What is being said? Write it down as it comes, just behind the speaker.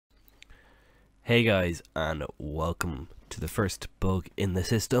Hey guys, and welcome to the first bug in the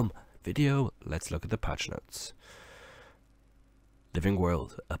system video. Let's look at the patch notes. Living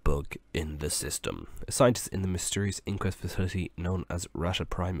World, a bug in the system. A scientist in the mysterious inquest facility known as Rata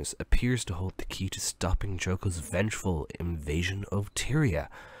Primus appears to hold the key to stopping Joko's vengeful invasion of Tyria,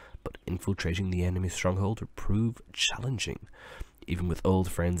 but infiltrating the enemy's stronghold will prove challenging. Even with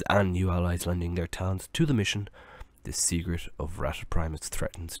old friends and new allies lending their talents to the mission, the secret of Rata Primus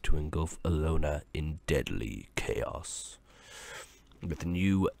threatens to engulf Alona in deadly chaos. With the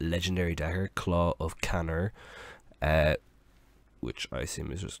new legendary dagger, Claw of Canner, which I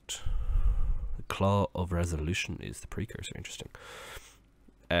assume is just the Claw of Resolution is the precursor. Interesting.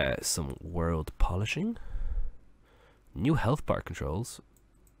 Some world polishing. New health bar controls.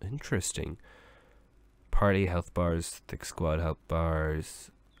 Interesting. Party health bars, thick squad health bars.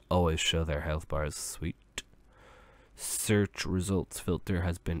 Always show their health bars. Sweet. Search results filter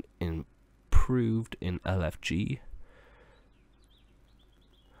has been improved in LFG.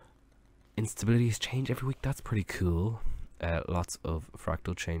 Instabilities change every week. That's pretty cool. Lots of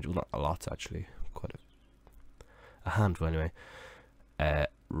fractal change. Well, not lots actually. Quite a handful anyway.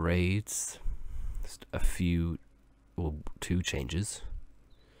 Raids. Just a few. Well, 2 changes.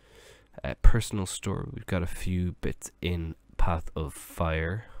 Personal store. We've got a few bits in Path of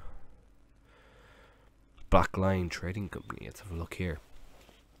Fire. Black Lion Trading Company. Let's have a look here.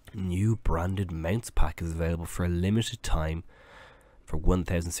 New branded mounts pack is available for a limited time for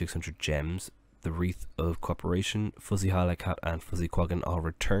 1,600 gems. The Wreath of Cooperation, Fuzzy Highlight and Fuzzy Quaggan all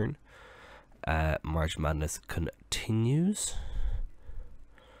return. March Madness continues.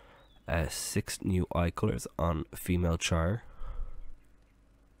 6 new eye colors on female Char.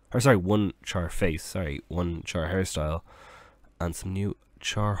 Or sorry, 1 Char face. Sorry, 1 Char hairstyle, and some new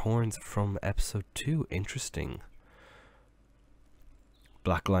Char horns from episode 2. Interesting.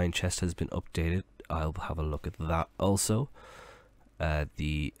 Black Lion chest has been updated. I'll have a look at that also.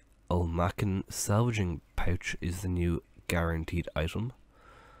 The Olmacan salvaging pouch is the new guaranteed item.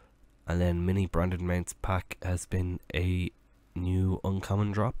 And then mini branded mounts pack has been a new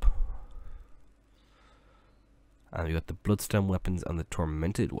uncommon drop. And we got the bloodstone weapons and the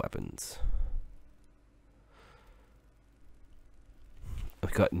tormented weapons.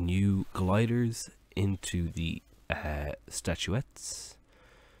 We've got new gliders into the statuettes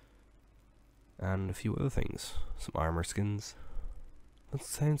and a few other things. Some armor skins. That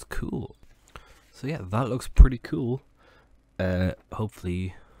sounds cool. So yeah, that looks pretty cool.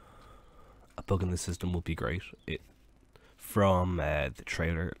 Hopefully a bug in the system will be great. It from the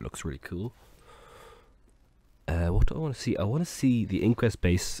trailer, it looks really cool. What do I want to see? I want to see the Inquest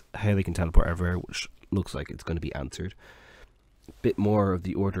base, how they can teleport everywhere, which looks like it's going to be answered. Bit more of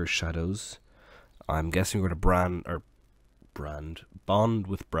the Order of Shadows. I'm guessing we're going to bond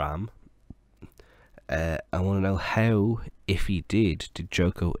with Bram. I want to know how, if he did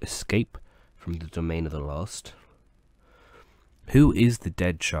Joko escape from the Domain of the Lost? Who is the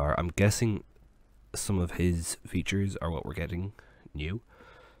dead Char? I'm guessing some of his features are what we're getting new.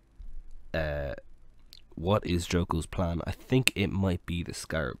 What is Joko's plan? I think it might be the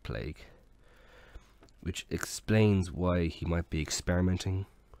Scarab Plague, which explains why he might be experimenting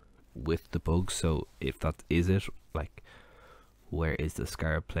with the bug. So if that is it, like, where is the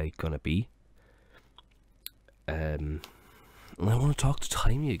Scarab Plague gonna be? And I want to talk to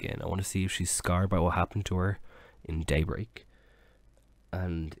Timey again. I want to see if she's scarred by what happened to her in Daybreak.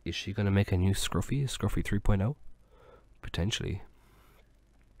 And is she gonna make a new Scruffy 3.0? Potentially.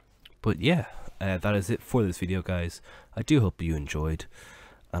 But yeah, that is it for this video, guys. I do hope you enjoyed,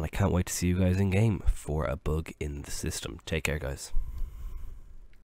 and I can't wait to see you guys in game for a bug in the system. Take care, guys.